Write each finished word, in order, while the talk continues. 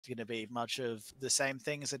going to be much of the same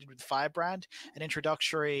thing as I did with Firebrand. An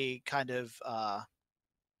introductory kind of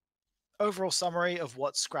overall summary of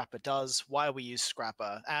what Scrapper does, why we use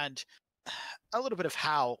Scrapper, and a little bit of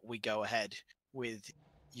how we go ahead with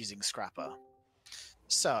using Scrapper.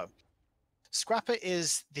 So, Scrapper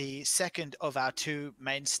is the second of our two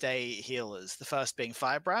mainstay healers, the first being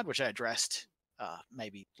Firebrand, which I addressed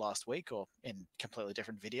maybe last week or in a completely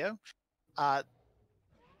different video.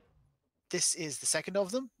 This is the second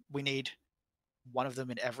of them. We need one of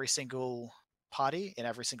them in every single party, in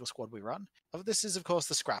every single squad we run. This is, of course,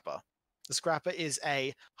 the Scrapper. The Scrapper is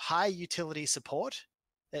a high utility support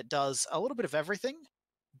that does a little bit of everything,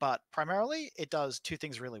 but primarily it does two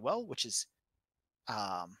things really well, which is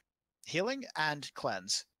healing and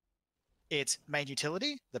cleanse. Its main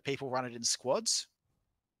utility, the people run it in squads,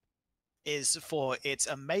 is for its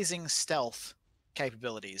amazing stealth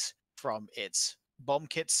capabilities from its bomb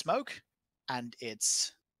kit smoke and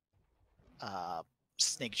its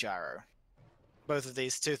sneak gyro. Both of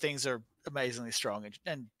these two things are amazingly strong,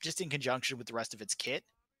 and just in conjunction with the rest of its kit,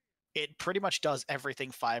 it pretty much does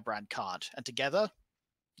everything Firebrand can't, and together,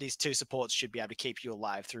 these two supports should be able to keep you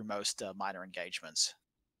alive through most minor engagements.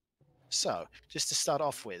 So, just to start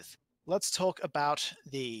off with, let's talk about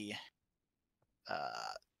the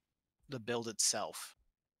build itself.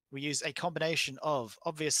 We use a combination of,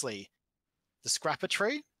 obviously, the Scrapper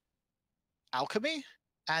tree, alchemy,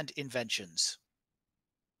 and inventions.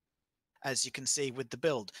 As you can see with the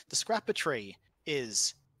build, the Scrapper tree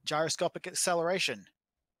is gyroscopic acceleration,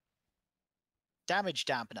 damage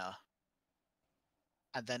dampener,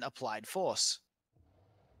 and then applied force.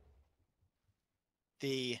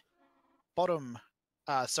 The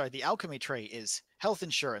the alchemy tree is health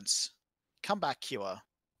insurance, comeback cure,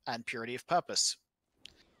 and purity of purpose.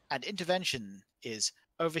 And intervention is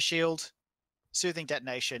overshield, soothing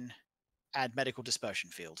detonation, and medical dispersion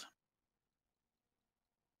field.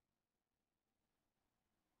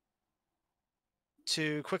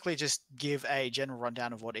 To quickly just give a general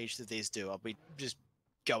rundown of what each of these do, I'll be just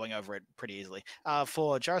going over it pretty easily.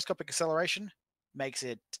 For gyroscopic acceleration, makes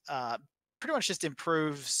it pretty much just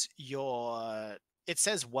improves your... It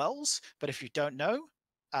says wells, but if you don't know,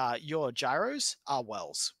 your gyros are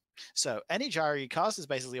wells. So any gyro you cast is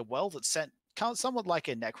basically a well that's sent somewhat like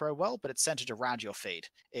a necro well, but it's centered around your feet.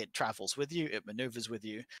 It travels with you, it maneuvers with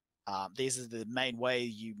you. These are the main way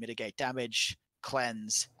you mitigate damage,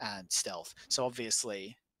 cleanse, and stealth. So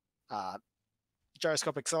obviously,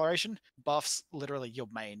 gyroscopic acceleration buffs literally your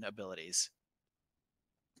main abilities.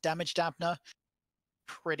 Damage dampener,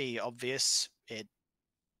 pretty obvious. It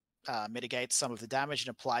mitigates some of the damage and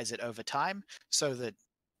applies it over time, so that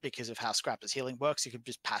because of how Scrapper's healing works, you can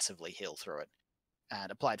just passively heal through it.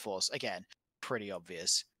 And applied force, again, pretty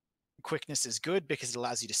obvious. Quickness is good because it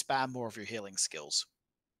allows you to spam more of your healing skills.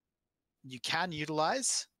 You can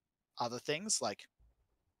utilize other things like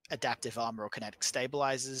adaptive armor or kinetic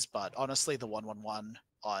stabilizers, but honestly, the 1-1-1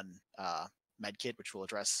 on medkit, which we'll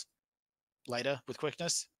address later with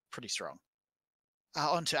quickness, pretty strong.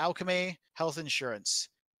 On to alchemy, health insurance.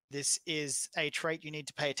 This is a trait you need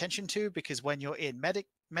to pay attention to because when you're in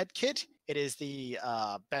medkit, it is the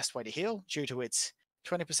best way to heal due to its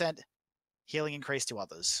 20% healing increase to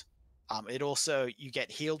others. It also, you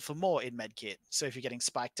get healed for more in medkit. So if you're getting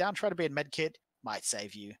spiked down, try to be in medkit, might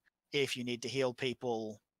save you. If you need to heal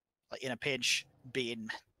people like in a pinch, be in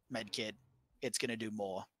medkit, it's going to do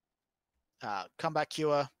more. Comeback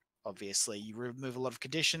cure, obviously, you remove a lot of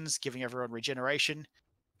conditions, giving everyone regeneration,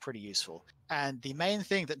 pretty useful. And the main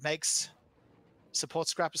thing that makes support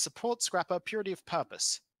Scrapper, purity of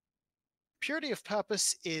purpose. Purity of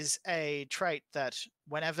purpose is a trait that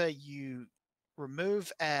whenever you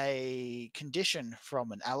remove a condition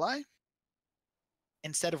from an ally,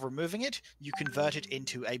 instead of removing it, you convert it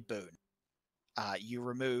into a boon. You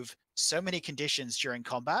remove so many conditions during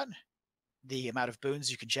combat, the amount of boons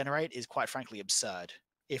you can generate is quite frankly absurd.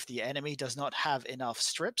 If the enemy does not have enough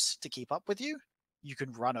strips to keep up with you, you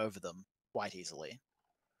can run over them quite easily.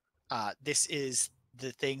 This is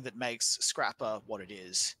the thing that makes Scrapper what it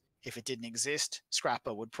is. If it didn't exist,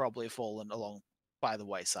 Scrapper would probably have fallen along by the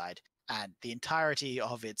wayside. And the entirety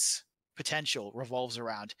of its potential revolves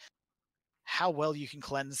around how well you can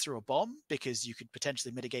cleanse through a bomb, because you could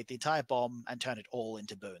potentially mitigate the entire bomb and turn it all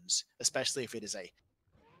into boons, especially if it is a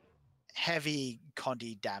heavy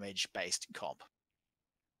Condi damage based comp.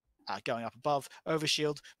 Going up above,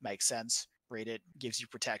 Overshield makes sense. Read it, gives you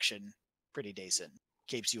protection, pretty decent,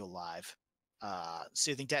 keeps you alive.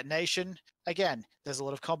 Soothing Detonation, again, there's a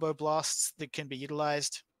lot of combo blasts that can be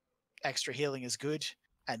utilized. Extra healing is good.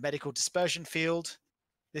 And Medical Dispersion Field,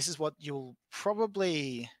 this is what you'll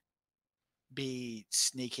probably be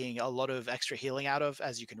sneaking a lot of extra healing out of,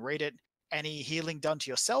 as you can read it. Any healing done to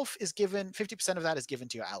yourself is given, 50% of that is given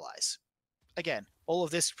to your allies. Again, all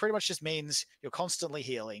of this pretty much just means you're constantly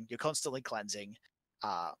healing, you're constantly cleansing.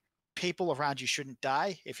 People around you shouldn't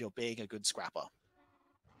die if you're being a good scrapper.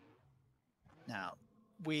 Now,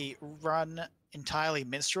 we run entirely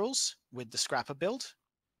minstrels with the scrapper build.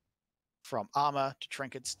 From armor to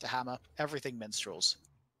trinkets to hammer, everything minstrels.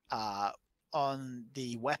 On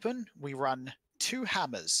the weapon, we run 2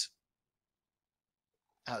 hammers.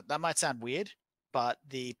 That might sound weird, but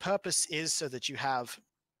the purpose is so that you have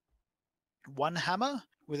 1 hammer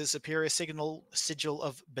with a superior sigil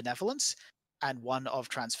of benevolence and 1 of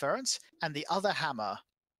transference, and the other hammer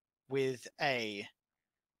with a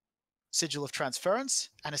sigil of transference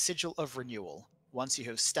and a sigil of renewal. Once you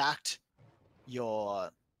have stacked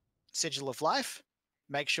your sigil of life,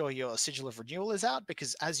 make sure your sigil of renewal is out,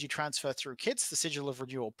 because as you transfer through kits, the sigil of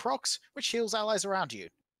renewal procs, which heals allies around you,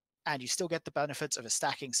 and you still get the benefits of a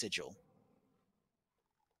stacking sigil.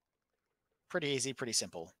 Pretty easy, pretty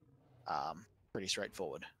simple, pretty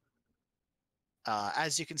straightforward.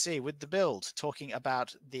 As you can see with the build, talking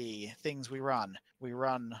about the things we run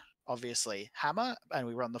obviously hammer, and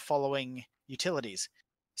we run the following utilities,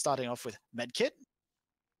 starting off with medkit,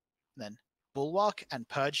 then Bulwark and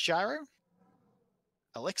Purge Gyro,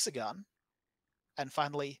 Elixir Gun, and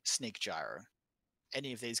finally Sneak Gyro.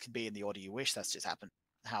 Any of these can be in the order you wish, that's just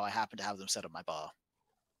how I happen to have them set on my bar.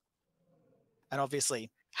 And obviously,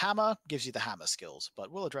 hammer gives you the hammer skills,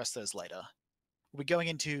 but we'll address those later. We're going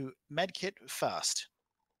into medkit first.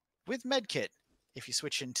 With medkit, if you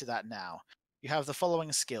switch into that now, you have the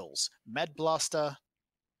following skills: Med Blaster,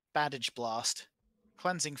 Bandage Blast,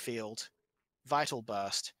 Cleansing Field, Vital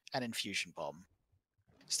Burst, and Infusion Bomb.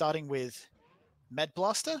 Starting with Med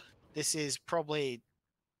Blaster, this is probably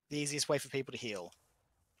the easiest way for people to heal.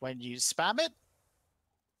 When you spam it,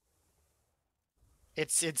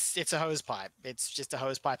 it's a hose pipe. It's just a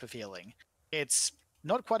hose pipe of healing. It's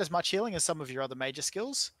not quite as much healing as some of your other major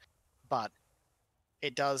skills, but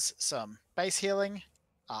it does some base healing.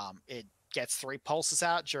 It gets 3 pulses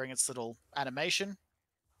out during its little animation,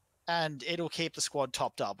 and it'll keep the squad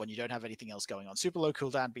topped up when you don't have anything else going on. Super low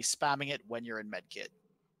cooldown, be spamming it when you're in medkit.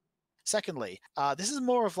 Secondly, this is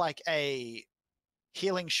more of like a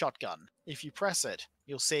healing shotgun. If you press it,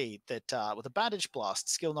 you'll see that with a bandage blast,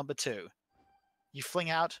 skill number 2, you fling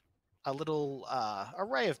out a little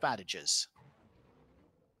array of bandages.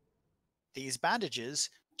 These bandages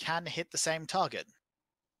can hit the same target.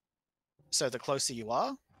 So the closer you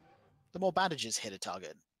are, the more bandages hit a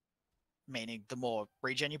target, meaning the more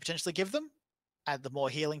regen you potentially give them, and the more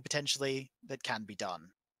healing potentially that can be done.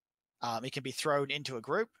 It can be thrown into a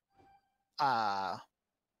group,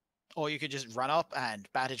 or you could just run up and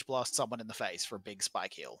bandage blast someone in the face for a big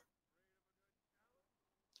spike heal.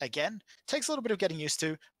 Again, takes a little bit of getting used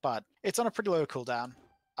to, but it's on a pretty low cooldown.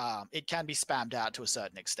 It can be spammed out to a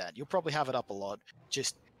certain extent. You'll probably have it up a lot,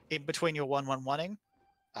 just in between your 1-1-1-ing,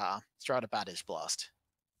 throw out a bandage blast.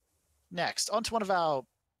 Next, onto one of our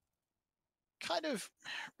kind of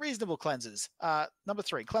reasonable cleansers. Number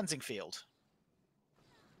 3, Cleansing Field.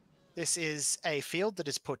 This is a field that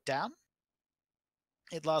is put down.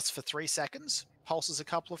 It lasts for 3 seconds, pulses a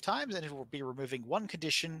couple of times, and it will be removing 1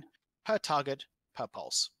 condition per target per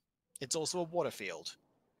pulse. It's also a water field,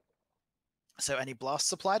 so any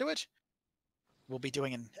blasts apply to it will be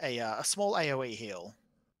doing a small AoE heal.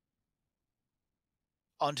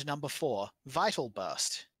 On to number 4, Vital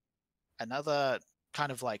Burst. Another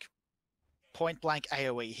kind of like point-blank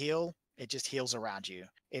AoE heal. It just heals around you.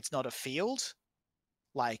 It's not a field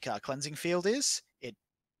like Cleansing Field is. It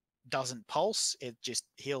doesn't pulse. It just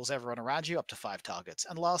heals everyone around you up to 5 targets.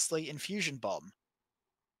 And lastly, Infusion Bomb.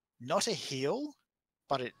 Not a heal,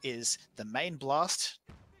 but it is the main blast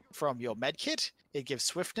from your medkit. It gives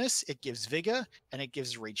swiftness, it gives vigor, and it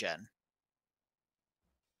gives regen.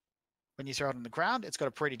 When you throw it on the ground, it's got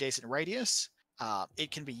a pretty decent radius.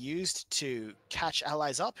 It can be used to catch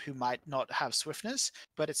allies up who might not have swiftness,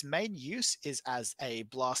 but its main use is as a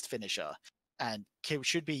blast finisher, and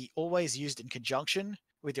should be always used in conjunction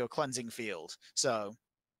with your Cleansing Field. So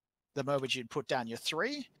the moment you'd put down your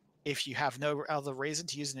 3, if you have no other reason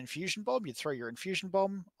to use an Infusion Bomb, you'd throw your Infusion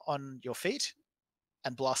Bomb on your feet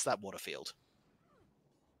and blast that water field.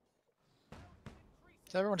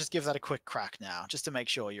 So everyone just give that a quick crack now, just to make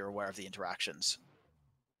sure you're aware of the interactions.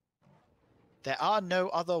 There are no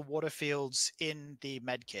other water fields in the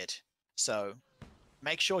medkit, so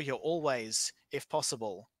make sure you're always, if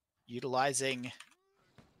possible, utilizing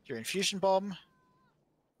your Infusion Bomb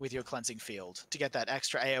with your Cleansing Field to get that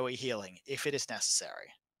extra AoE healing if it is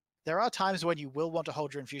necessary. There are times when you will want to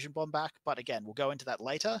hold your infusion bomb back, but again, we'll go into that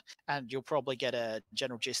later, and you'll probably get a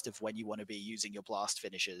general gist of when you want to be using your blast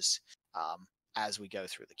finishes as we go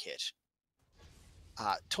through the kit.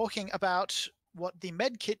 Talking about what the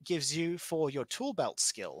med kit gives you for your tool belt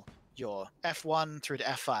skill, your F1 through to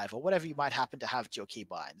F5, or whatever you might happen to have to your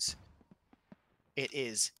keybinds. It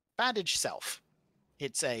is Bandage Self.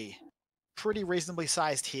 It's a pretty reasonably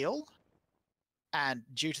sized heal, and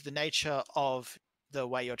due to the nature of the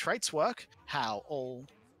way your traits work, how all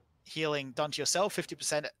healing done to yourself,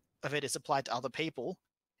 50% of it is applied to other people,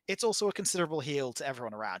 it's also a considerable heal to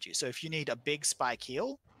everyone around you. So if you need a big spike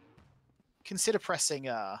heal, consider pressing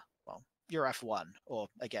your F1, or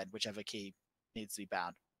again, whichever key needs to be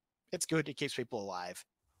bound. It's good, it keeps people alive,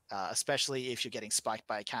 especially if you're getting spiked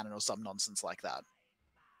by a cannon or some nonsense like that.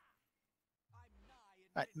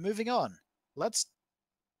 Right, moving on. Let's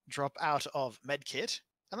drop out of medkit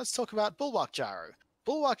and let's talk about Bulwark Gyro.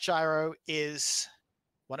 Bulwark Gyro is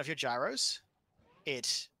one of your gyros.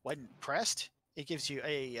 It, when pressed, it gives you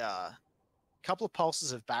a couple of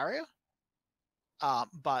pulses of barrier,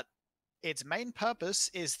 but its main purpose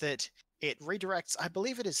is that it redirects, I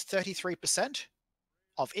believe it is 33%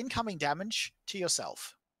 of incoming damage to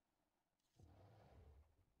yourself.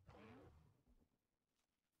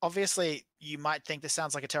 Obviously, you might think this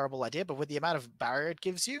sounds like a terrible idea, but with the amount of barrier it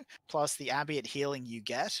gives you, plus the ambient healing you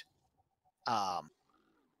get,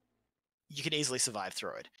 you can easily survive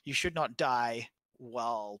through it. You should not die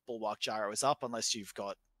while Bulwark Gyro is up unless you've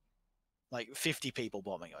got like 50 people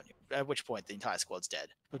bombing on you, at which point the entire squad's dead.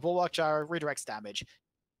 But Bulwark Gyro redirects damage,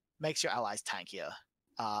 makes your allies tankier.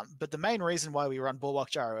 But the main reason why we run Bulwark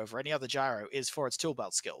Gyro over any other gyro is for its tool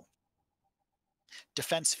belt skill.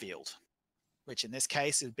 Defense Field, which in this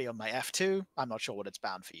case would be on my F2. I'm not sure what it's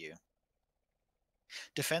bound for you.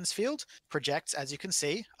 Defense Field projects, as you can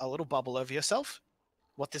see, a little bubble over yourself.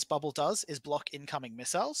 What this bubble does is block incoming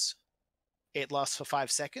missiles. It lasts for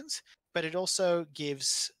 5 seconds, but it also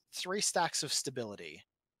gives 3 stacks of stability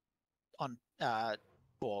on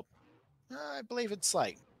for I believe it's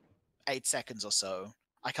like 8 seconds or so.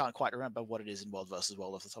 I can't quite remember what it is in World vs.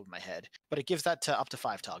 World off the top of my head, but it gives that to up to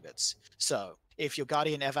 5 targets. So if your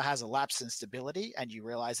Guardian ever has a lapse in stability and you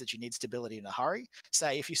realize that you need stability in a hurry,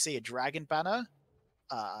 say if you see a Dragon Banner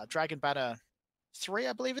 3,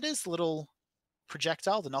 I believe it is, the little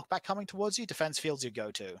projectile, the knockback coming towards you, Defense Field's your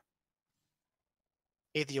go-to.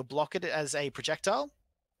 Either you'll block it as a projectile,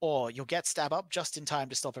 or you'll get stab up just in time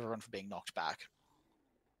to stop everyone from being knocked back.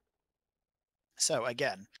 So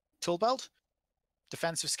again, Tool Belt,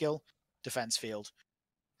 defensive skill, Defense Field,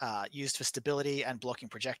 used for stability and blocking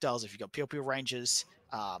projectiles if you've got pew-pew ranges.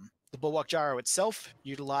 The Bulwark Gyro itself,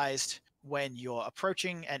 utilized when you're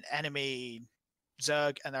approaching an enemy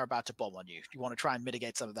Zerg and they're about to bomb on you. You want to try and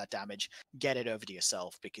mitigate some of that damage, get it over to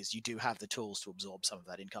yourself because you do have the tools to absorb some of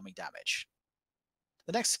that incoming damage.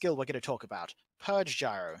 The next skill we're going to talk about, Purge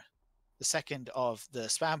Gyro, the second of the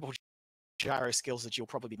spammable gyro skills that you'll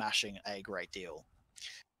probably be mashing a great deal.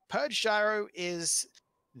 Purge Gyro is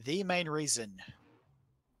the main reason,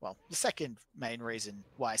 well, the second main reason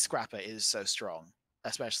why Scrapper is so strong,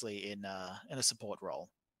 especially in a support role.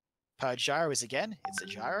 Purge Gyro is, again, it's a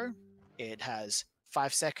gyro. It has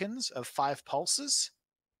 5 seconds of 5 pulses.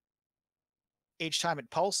 Each time it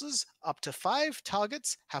pulses, up to 5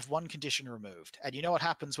 targets have 1 condition removed. And you know what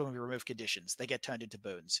happens when we remove conditions? They get turned into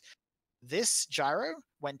boons. This gyro,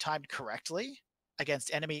 when timed correctly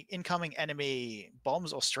against incoming enemy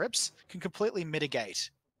bombs or strips, can completely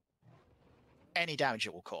mitigate any damage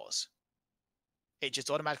it will cause. It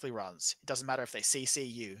just automatically runs. It doesn't matter if they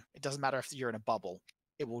CC you. It doesn't matter if you're in a bubble.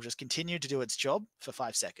 It will just continue to do its job for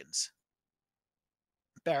 5 seconds.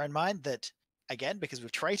 Bear in mind that, again, because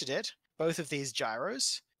we've traded it, both of these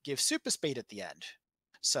gyros give super speed at the end.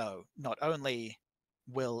 So not only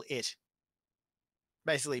will it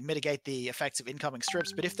basically mitigate the effects of incoming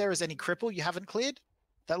strips, but if there is any cripple you haven't cleared,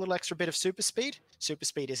 that little extra bit of super speed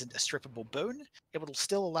isn't a strippable boon. It will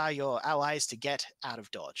still allow your allies to get out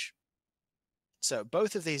of dodge. So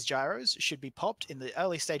both of these gyros should be popped in the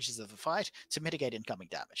early stages of the fight to mitigate incoming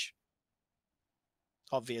damage.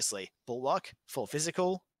 Obviously, Bulwark for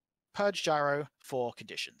physical, Purge Gyro for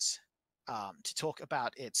conditions. To talk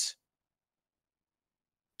about its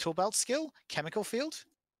tool belt skill, Chemical Field,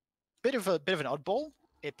 bit of an oddball.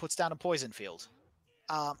 It puts down a poison field.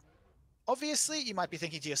 Obviously, you might be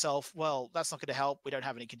thinking to yourself, well, that's not going to help. We don't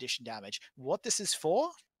have any condition damage. What this is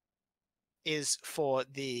for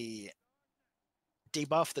the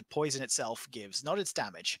debuff that poison itself gives, not its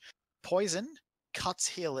damage. Poison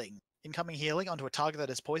cuts incoming healing onto a target that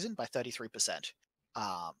is poisoned by 33%.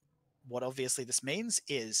 what obviously this means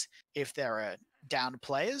is if there are downed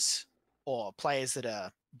players or players that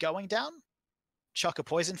are going down, chuck a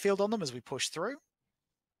poison field on them as we push through,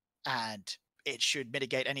 and it should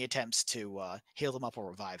mitigate any attempts to heal them up or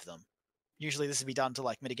revive them. Usually this would be done to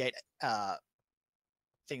like mitigate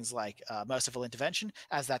things like merciful intervention,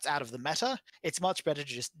 as that's out of the meta. It's much better to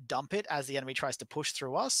just dump it as the enemy tries to push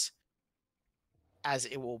through us, as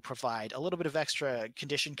it will provide a little bit of extra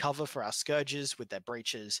condition cover for our Scourges with their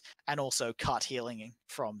breaches, and also cut healing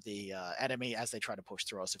from the enemy as they try to push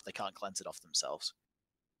through us if they can't cleanse it off themselves.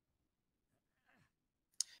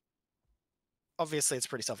 Obviously, it's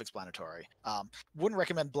pretty self-explanatory. Wouldn't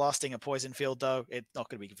recommend blasting a poison field, though. It's not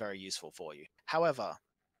going to be very useful for you. However,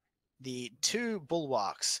 the two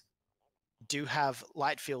Bulwarks do have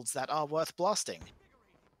light fields that are worth blasting.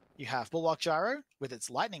 You have Bulwark Gyro with its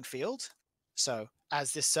lightning field. So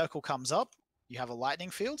as this circle comes up, you have a lightning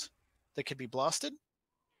field that could be blasted.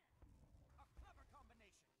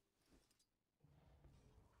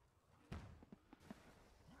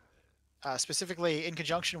 Specifically in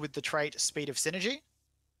conjunction with the trait Speed of Synergy.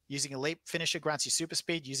 Using a leap finisher grants you super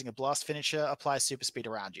speed. Using a blast finisher applies super speed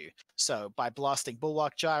around you. So by blasting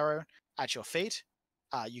Bulwark Gyro at your feet,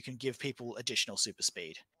 you can give people additional super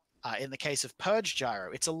speed. In the case of Purge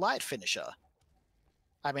Gyro, it's a light finisher.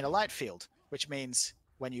 I mean a light field, which means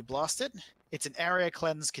when you blast it, it's an area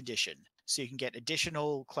cleanse condition. So you can get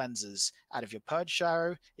additional cleanses out of your Purge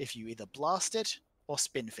Gyro if you either blast it or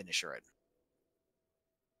spin finisher it.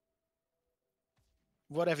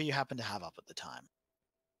 Whatever you happen to have up at the time.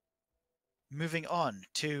 Moving on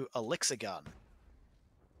to Elixir Gun.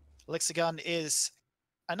 Elixir Gun is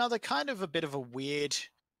another kind of a bit of a weird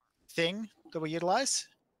thing that we utilize.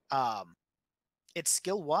 Its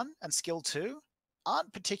skill 1 and skill 2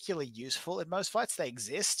 aren't particularly useful. In most fights they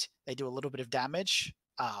exist. They do a little bit of damage.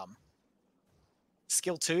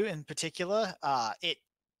 Skill 2 in particular, it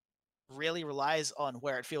really relies on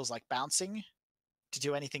where it feels like bouncing to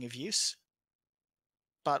do anything of use.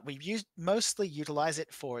 But we mostly utilize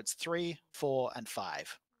it for its 3, 4, and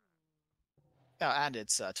 5. Oh, and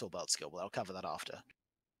its tool belt skill, but I'll cover that after.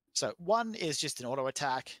 So 1 is just an auto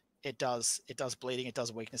attack. It does bleeding, it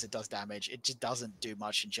does weakness, it does damage. It just doesn't do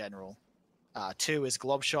much in general. 2 is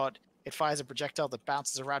glob shot. It fires a projectile that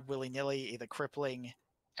bounces around willy-nilly, either crippling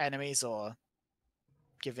enemies or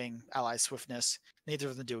giving allies swiftness. Neither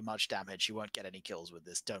of them do much damage. You won't get any kills with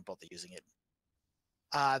this. Don't bother using it.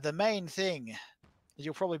 The main thing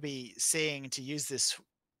you'll probably be seeing to use this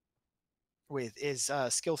with is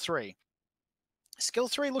skill 3. Skill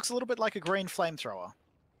 3 looks a little bit like a green flamethrower.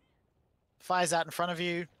 Fires out in front of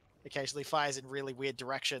you, occasionally fires in really weird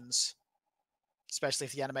directions, especially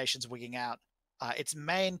if the animation's wigging out. Its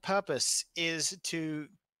main purpose is to,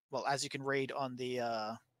 well, as you can read on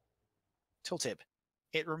the tooltip,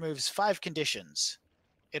 it removes 5 conditions.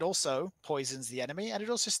 It also poisons the enemy, and it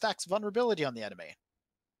also stacks vulnerability on the enemy,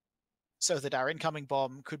 so that our incoming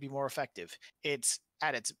bomb could be more effective. It's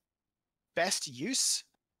at its best use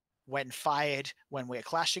when fired when we're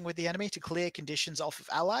clashing with the enemy to clear conditions off of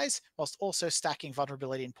allies, whilst also stacking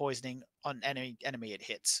vulnerability and poisoning on any enemy it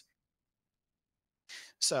hits.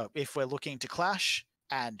 So if we're looking to clash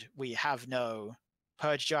and we have no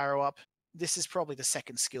Purge Gyro up, this is probably the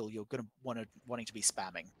second skill you're going to wanting to be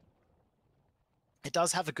spamming. It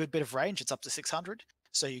does have a good bit of range. It's up to 600.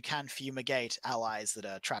 So you can fumigate allies that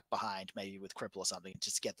are trapped behind, maybe with cripple or something,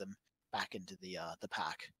 just to get them back into the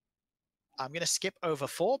pack. I'm going to skip over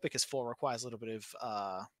 4 because 4 requires a little bit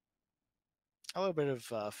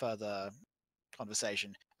of further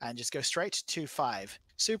conversation, and just go straight to 5.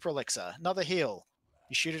 Super Elixir, another heal.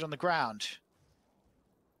 You shoot it on the ground.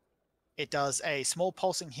 It does a small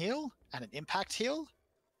pulsing heal and an impact heal.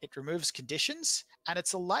 It removes conditions, and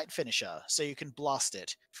it's a light finisher, so you can blast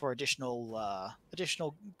it for additional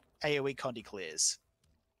AoE condi clears.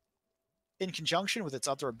 In conjunction with its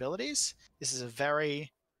other abilities, this is a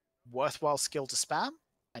very worthwhile skill to spam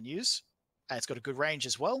and use. And it's got a good range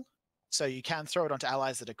as well, so you can throw it onto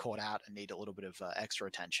allies that are caught out and need a little bit of extra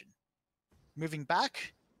attention. Moving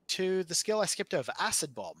back to the skill I skipped over,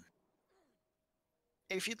 Acid Bomb.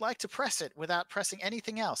 If you'd like to press it without pressing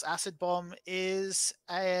anything else, Acid Bomb is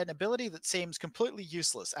an ability that seems completely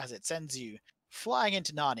useless as it sends you flying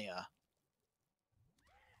into Narnia.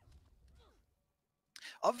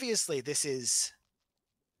 Obviously, this is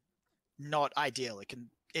not ideal.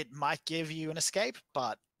 It might give you an escape,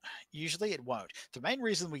 but usually it won't. The main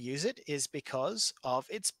reason we use it is because of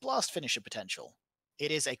its blast finisher potential.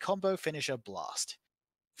 It is a combo finisher blast.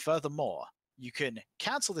 Furthermore, you can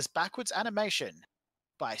cancel this backwards animation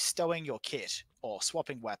by stowing your kit or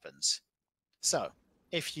swapping weapons. So,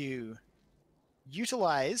 if you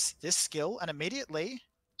utilize this skill and immediately,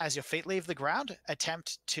 as your feet leave the ground,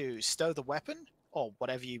 attempt to stow the weapon, or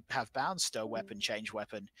whatever you have bound, stow weapon, change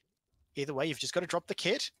weapon. Either way, you've just got to drop the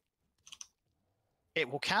kit. It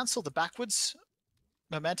will cancel the backwards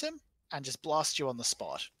momentum and just blast you on the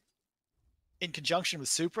spot. In conjunction with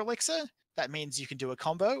Super Elixir, that means you can do a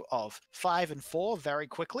combo of 5 and 4 very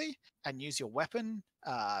quickly and use your weapon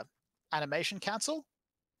animation cancel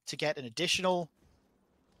to get an additional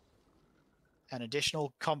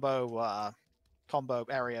combo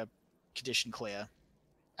area condition clear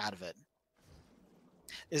out of it.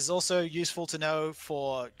 This is also useful to know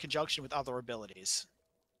for conjunction with other abilities,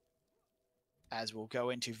 as we'll go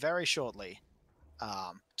into very shortly.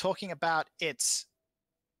 Talking about its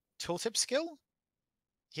tooltip skill,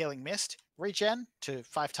 Healing Mist, regen to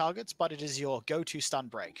 5 targets, but it is your go-to stun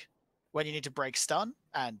break. When you need to break stun,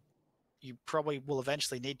 and you probably will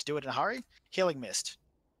eventually need to do it in a hurry, Healing Mist.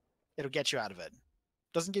 It'll get you out of it.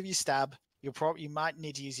 Doesn't give you stab. You might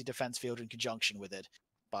need to use your defense field in conjunction with it,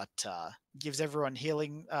 but gives everyone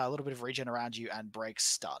healing, a little bit of regen around you, and breaks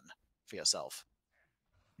stun for yourself.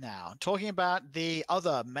 Now, talking about the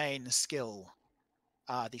other main skill,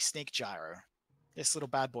 the Sneak Gyro. This little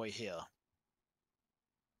bad boy here.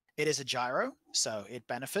 It is a gyro, so it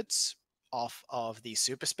benefits off of the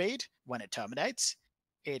super speed when it terminates.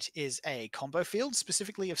 It is a combo field,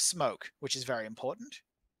 specifically of smoke, which is very important.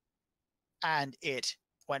 And it,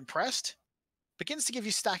 when pressed, begins to give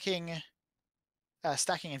you stacking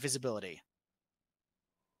invisibility.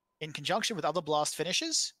 In conjunction with other blast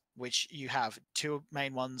finishes, which you have 2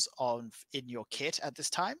 main ones in your kit at this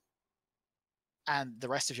time, and the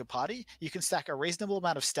rest of your party, you can stack a reasonable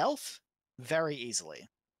amount of stealth very easily.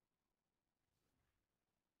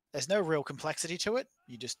 There's no real complexity to it.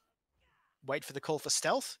 You just wait for the call for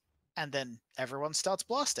stealth, and then everyone starts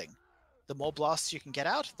blasting. The more blasts you can get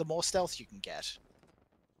out, the more stealth you can get.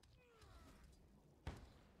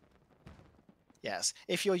 Yes,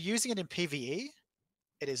 if you're using it in PvE,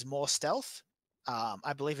 it is more stealth.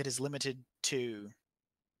 I believe it is limited to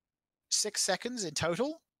 6 seconds in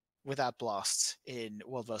total without blasts in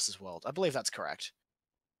World vs. World. I believe that's correct.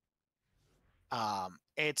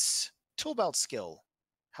 Its tool belt skill,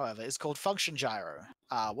 however, is called Function Gyro.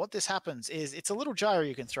 What this happens is it's a little gyro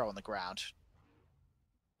you can throw on the ground.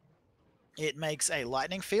 It makes a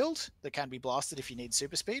lightning field that can be blasted if you need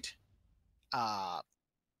super speed.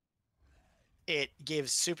 It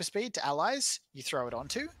gives super speed to allies you throw it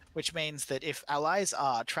onto, which means that if allies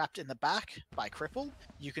are trapped in the back by cripple,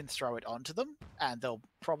 you can throw it onto them, and they'll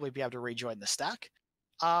probably be able to rejoin the stack.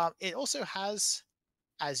 It also has,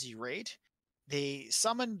 as you read, the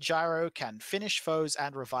summon gyro can finish foes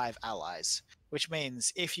and revive allies, which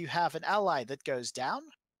means if you have an ally that goes down,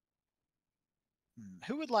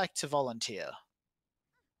 who would like to volunteer?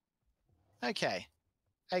 Okay.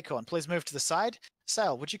 Acorn, please move to the side.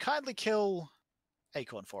 Sale, would you kindly kill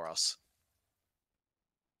Acorn for us?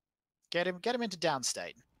 Get him into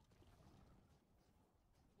downstate.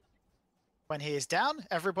 When he is down,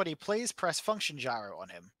 everybody please press Function Gyro on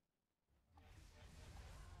him.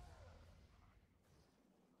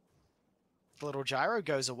 The little gyro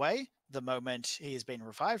goes away the moment he has been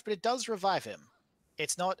revived, but it does revive him.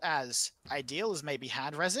 It's not as ideal as maybe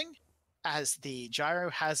hand resing, as the gyro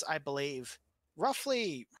has, I believe,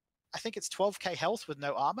 roughly, I think it's 12k health with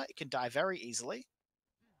no armor. It can die very easily.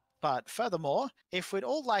 But furthermore, if we'd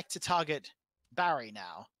all like to target Barry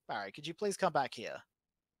now. Barry, could you please come back here?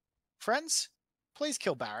 Friends, please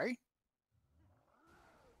kill Barry.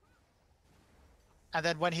 And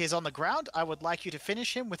then when he is on the ground, I would like you to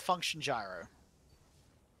finish him with Function Gyro.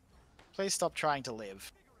 Please stop trying to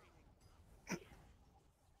live.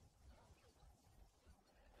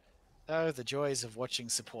 Oh, the joys of watching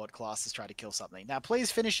support classes try to kill something. Now,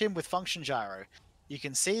 please finish him with Function Gyro. You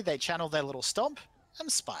can see they channel their little stomp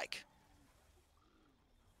and spike.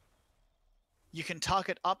 You can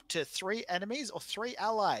target up to 3 enemies or 3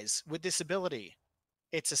 allies with this ability.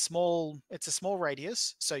 It's a small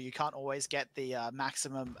radius, so you can't always get the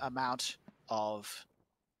maximum amount of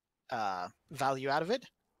value out of it,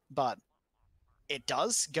 but it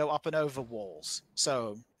does go up and over walls.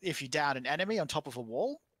 So if you down an enemy on top of a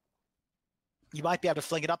wall, you might be able to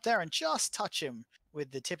fling it up there and just touch him with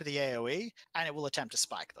the tip of the AoE, and it will attempt to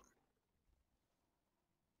spike them.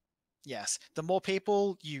 Yes, the more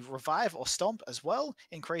people you revive or stomp as well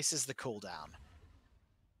increases the cooldown.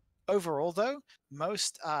 Overall, though,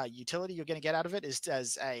 most utility you're going to get out of it is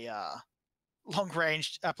as a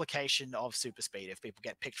long-range application of super speed if people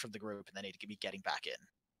get picked from the group and they need to be getting back in.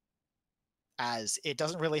 As it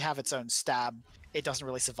doesn't really have its own stab, it doesn't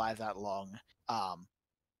really survive that long.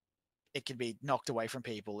 it can be knocked away from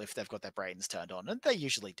people if they've got their brains turned on, and they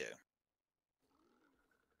usually do.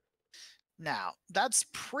 Now, that's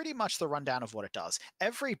pretty much the rundown of what it does.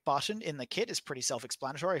 Every button in the kit is pretty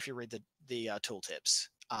self-explanatory if you read the tooltips.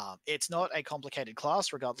 It's not a complicated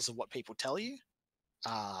class, regardless of what people tell you.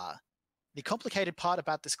 The complicated part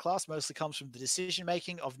about this class mostly comes from the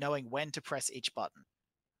decision-making of knowing when to press each button.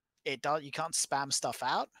 You can't spam stuff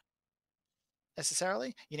out,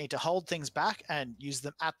 necessarily. You need to hold things back and use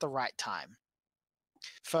them at the right time.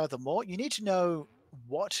 Furthermore, you need to know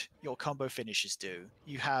what your combo finishes do.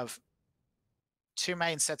 You have two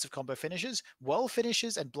main sets of combo finishes, whirl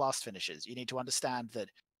finishes and blast finishes. You need to understand that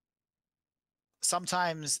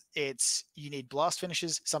sometimes you need blast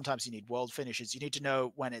finishes, sometimes you need whirl finishes. You need to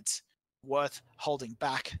know when it's worth holding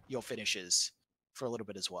back your finishes for a little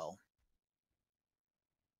bit as well.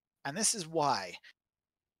 And this is why,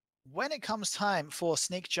 when it comes time for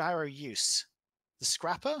sneak gyro use, the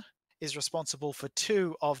scrapper is responsible for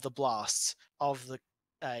 2 of the blasts of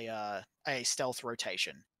a stealth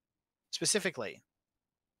rotation. Specifically,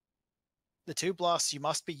 the 2 blasts you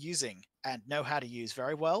must be using and know how to use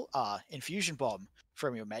very well are Infusion Bomb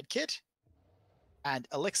from your medkit and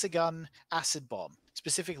Elixir Gun Acid Bomb.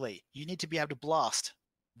 Specifically, you need to be able to blast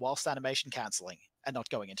whilst animation cancelling and not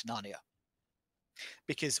going into Narnia.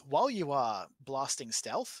 Because while you are blasting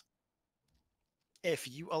stealth, if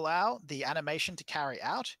you allow the animation to carry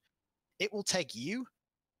out, it will take you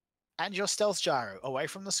and your stealth gyro away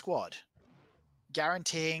from the squad,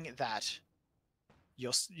 guaranteeing that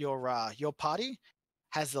your party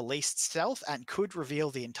has the least stealth and could reveal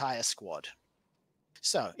the entire squad.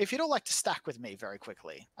 So, if you'd all like to stack with me very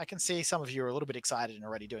quickly, I can see some of you are a little bit excited and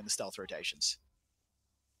already doing the stealth rotations.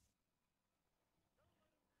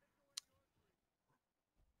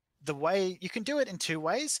 The way you can do it in 2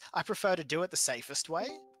 ways. I prefer to do it the safest way,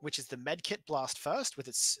 which is the medkit blast first with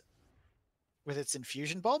its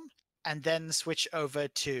infusion bomb, and then switch over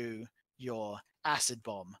to your acid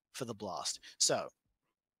bomb for the blast. So,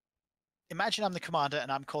 imagine I'm the commander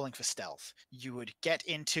and I'm calling for stealth. You would get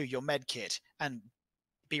into your medkit and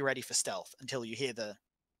be ready for stealth until you hear the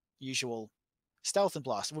usual stealth and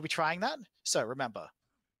blast. We'll be trying that. So remember,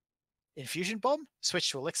 infusion bomb,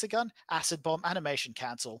 switch to elixir gun, acid bomb, animation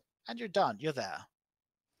cancel, and you're done. You're there.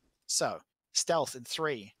 So stealth in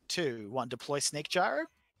 3, 2, 1. Deploy sneak gyro.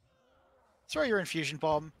 Throw your infusion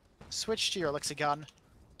bomb, switch to your elixir gun,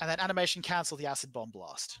 and then animation cancel the acid bomb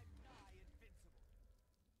blast.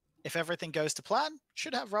 If everything goes to plan,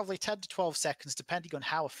 should have roughly 10 to 12 seconds depending on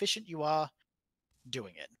how efficient you are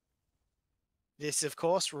doing it. This, of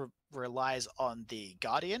course, relies on the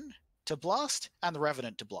Guardian to blast and the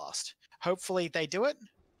Revenant to blast. Hopefully they do it.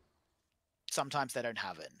 Sometimes they don't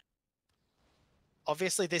have it.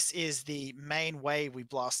 Obviously, this is the main way we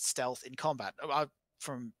blast stealth in combat.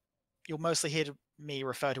 You'll mostly hear me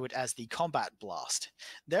refer to it as the combat blast.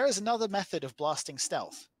 There is another method of blasting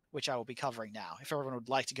stealth, which I will be covering now, if everyone would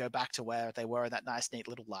like to go back to where they were in that nice, neat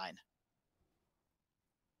little line.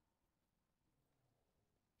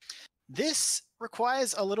 This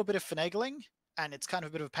requires a little bit of finagling, and it's kind of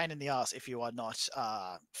a bit of a pain in the ass if you are not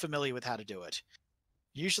familiar with how to do it.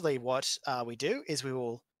 Usually what we do is we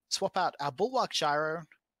will swap out our Bulwark Gyro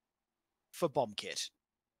for Bomb Kit.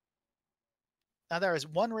 Now there is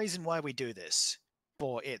one reason why we do this.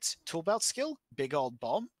 For its toolbelt skill, Big Old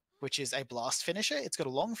Bomb, which is a blast finisher. It's got a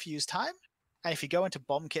long fuse time, and if you go into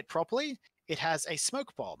Bomb Kit properly, it has a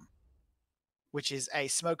Smoke Bomb, which is a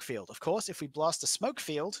smoke field. Of course, if we blast a smoke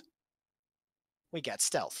field, we get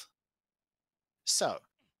stealth. So,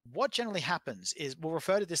 what generally happens is we'll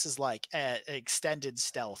refer to this as like an extended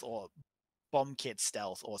stealth or bomb kit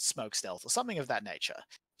stealth or smoke stealth or something of that nature.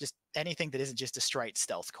 Just anything that isn't just a straight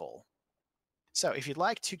stealth call. So, if you'd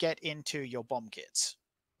like to get into your bomb kits,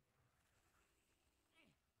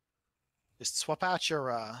 just swap out your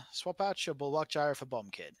Bulwark Gyro for bomb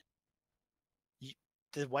kit.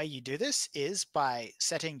 The way you do this is by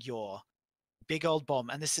setting your Big Old Bomb,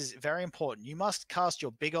 and this is very important. You must cast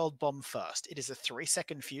your Big Old Bomb first. It is a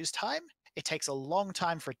 3-second fuse time. It takes a long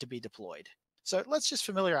time for it to be deployed. So let's just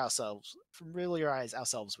familiarize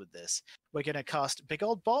ourselves with this. We're going to cast Big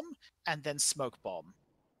Old Bomb and then Smoke Bomb.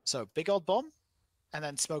 So Big Old Bomb and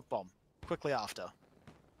then Smoke Bomb quickly after.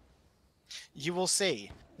 You will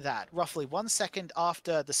see that roughly 1 second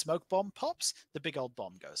after the Smoke Bomb pops, the Big Old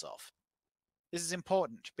Bomb goes off. This is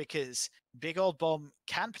important because Big Old Bomb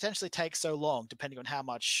can potentially take so long, depending on how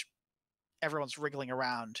much everyone's wriggling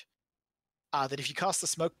around, that if you cast the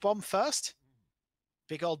Smoke Bomb first,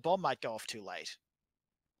 Big Old Bomb might go off too late.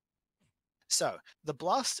 So, the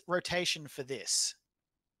blast rotation for this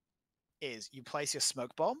is you place your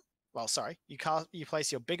Smoke Bomb, Well, sorry, you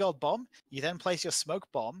place your big old bomb, you then place your smoke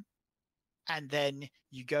bomb, and then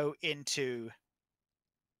you go into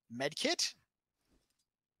medkit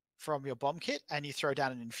from your bomb kit, and you throw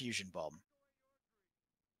down an infusion bomb.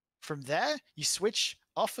 From there, you switch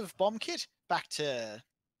off of bomb kit back to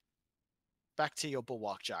your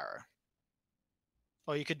Bulwark Gyro.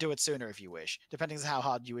 Or you could do it sooner if you wish, depending on how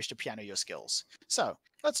hard you wish to piano your skills. So,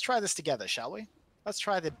 let's try this together, shall we? Let's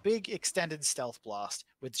try the big extended stealth blast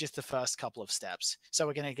with just the first couple of steps. So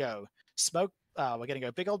we're going to go we're going to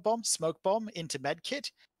go big old bomb, smoke bomb, into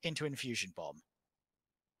medkit, into infusion bomb.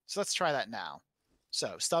 So let's try that now.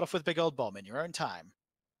 So start off with big old bomb in your own time.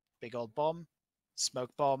 Big old bomb,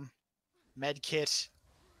 smoke bomb, medkit,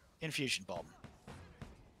 infusion bomb.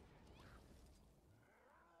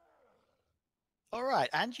 All right,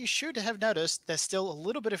 and you should have noticed there's still a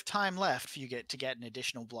little bit of time left for you to get an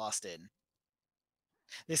additional blast in.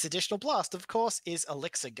 This additional blast, of course, is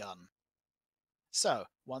Elixir Gun. So,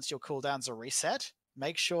 once your cooldowns are reset,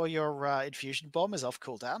 make sure your infusion bomb is off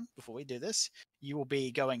cooldown before we do this. You will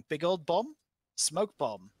be going big old bomb, smoke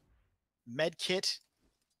bomb, medkit,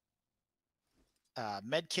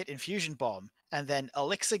 infusion bomb, and then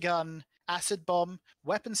Elixir Gun, acid bomb,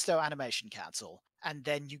 weapon stow animation cancel, and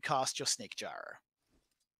then you cast your sneak gyro.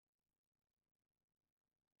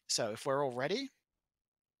 So if we're all ready,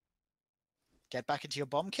 get back into your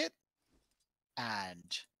bomb kit,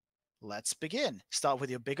 and let's begin. Start with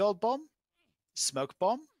your big old bomb, smoke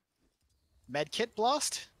bomb, medkit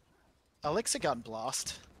blast, Elixir Gun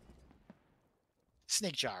blast,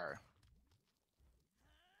 sneak gyro.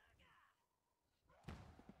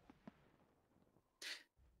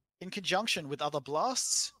 In conjunction with other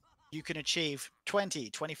blasts, you can achieve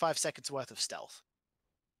 20-25 seconds worth of stealth.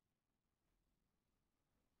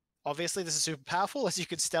 Obviously, this is super powerful, as you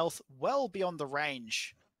can stealth well beyond the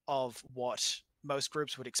range of what most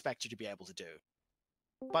groups would expect you to be able to do.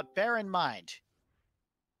 But bear in mind,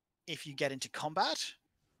 if you get into combat,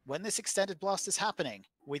 when this extended blast is happening,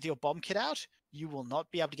 with your bomb kit out, you will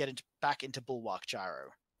not be able to get back into Bulwark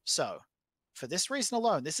Gyro. So, for this reason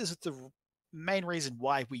alone, this is the main reason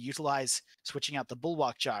why we utilize switching out the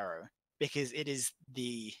Bulwark Gyro, because it is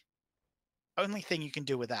the only thing you can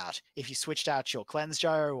do without. If you switched out your Cleanse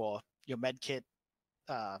Gyro or your medkit,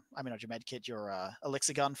 not your medkit, your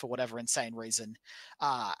Elixir Gun for whatever insane reason,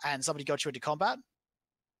 and somebody got you into combat,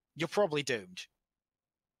 you're probably doomed.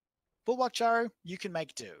 Bulwark Gyro, you can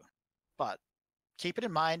make do, but keep it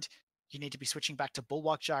in mind, you need to be switching back to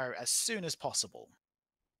Bulwark Gyro as soon as possible.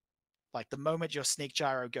 Like the moment your sneak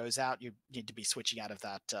gyro goes out, you need to be switching out of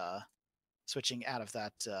that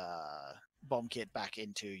bomb kit back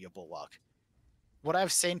into your Bulwark. What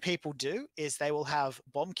I've seen people do is they will have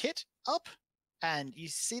bomb kit up, and you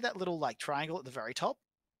see that little like triangle at the very top.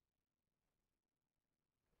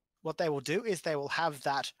 What they will do is they will have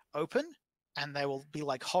that open, and they will be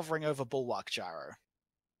like hovering over Bulwark Gyro.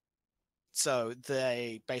 So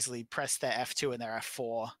they basically press their F2 and their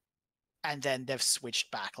F4, and then they've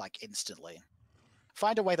switched back like instantly.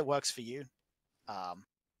 Find a way that works for you.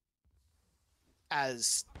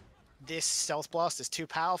 As this stealth blast is too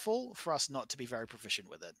powerful for us not to be very proficient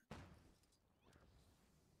with it.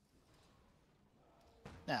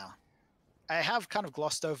 Now, I have kind of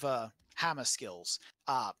glossed over hammer skills.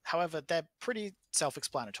 However, they're pretty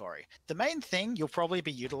self-explanatory. The main thing you'll probably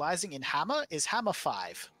be utilizing in hammer is hammer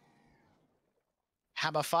 5.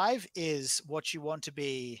 Hammer 5 is what you want to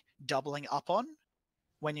be doubling up on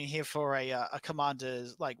when you hear for a commander,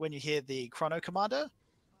 like when you hear the chrono commander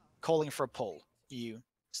calling for a pull. You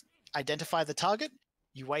identify the target,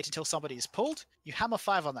 you wait until somebody is pulled, you hammer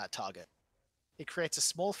 5 on that target. It creates a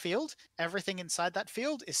small field. Everything inside that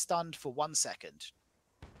field is stunned for 1 second.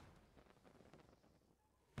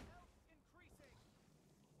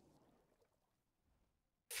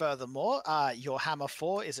 Furthermore, your hammer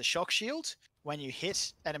 4 is a shock shield. When you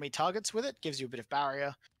hit enemy targets with it, gives you a bit of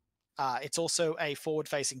barrier. It's also a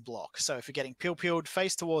forward-facing block. So if you're getting peeled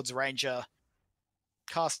face towards ranger,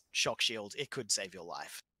 cast shock shield. It could save your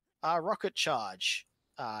life. Rocket charge.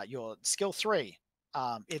 Your skill 3.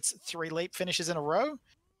 It's 3 leap finishes in a row,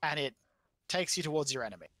 and it takes you towards your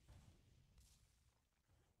enemy.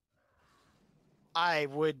 I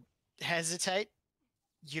would hesitate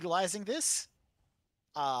utilizing this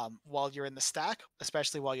while you're in the stack,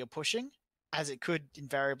 especially while you're pushing, as it could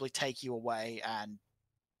invariably take you away and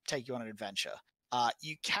take you on an adventure.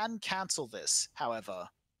 You can cancel this, however,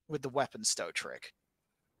 with the weapon stow trick.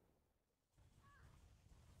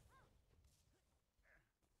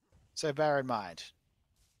 So bear in mind,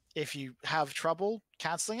 if you have trouble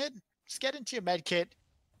canceling it, just get into your med kit,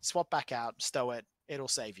 swap back out, stow it, it'll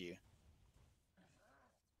save you.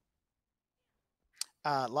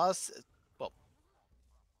 Last but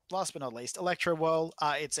not least, Electro Whirl.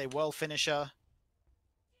 It's a whirl finisher.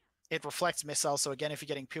 It reflects missiles, so again, if you're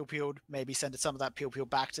getting pew-pewed, maybe send some of that pew-pew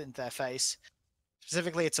back into their face.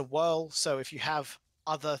 Specifically, it's a whirl, so if you have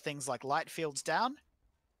other things like light fields down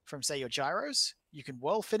from, say, your gyros, you can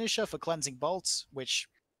whirl finisher for cleansing bolts, which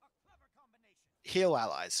heal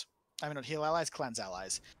allies. I mean, not heal allies, cleanse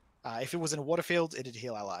allies. If it was in a water field, it'd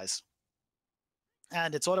heal allies.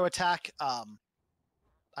 And its auto attack,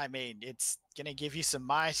 I mean, it's gonna give you some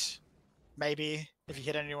might, maybe, if you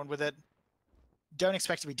hit anyone with it. Don't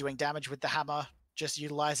expect to be doing damage with the hammer. Just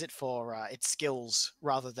utilize it for its skills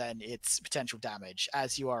rather than its potential damage.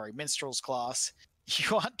 As you are a minstrel's class,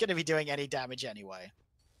 you aren't going to be doing any damage anyway.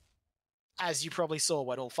 As you probably saw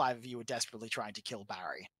when all 5 of you were desperately trying to kill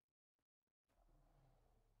Barry.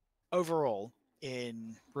 Overall,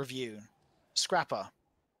 in review, Scrapper.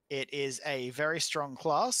 It is a very strong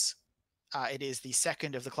class. It is the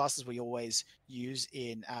second of the classes we always use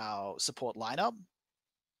in our support lineup.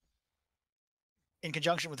 In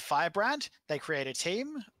conjunction with Firebrand, they create a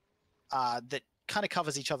team that kind of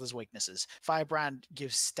covers each other's weaknesses. Firebrand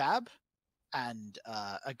gives stab and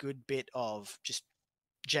a good bit of just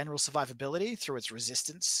general survivability through its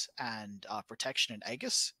resistance and protection and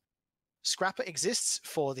Aegis. Scrapper exists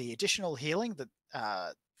for the additional healing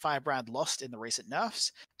that Firebrand lost in the recent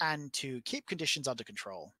nerfs and to keep conditions under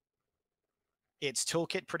control. Its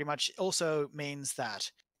toolkit pretty much also means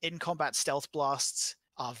that in-combat stealth blasts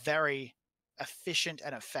are very efficient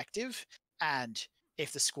and effective, and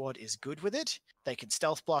if the squad is good with it, they can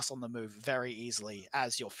stealth blast on the move very easily,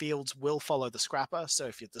 as your fields will follow the Scrapper, so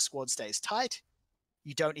if the squad stays tight,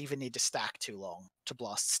 you don't even need to stack too long to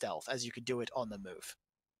blast stealth, as you can do it on the move.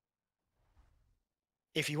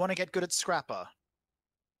 If you want to get good at Scrapper,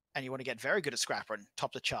 and you want to get very good at Scrapper and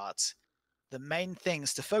top the charts, the main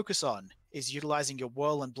things to focus on is utilizing your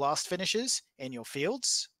whirl and blast finishes in your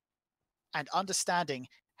fields, and understanding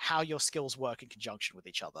how your skills work in conjunction with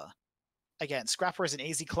each other. Again, Scrapper is an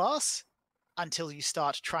easy class until you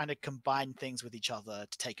start trying to combine things with each other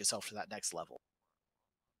to take yourself to that next level.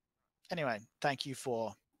 Anyway, thank you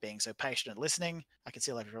for being so patient and listening. I can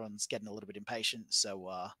see like everyone's getting a little bit impatient,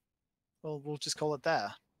 so we'll just call it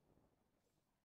there.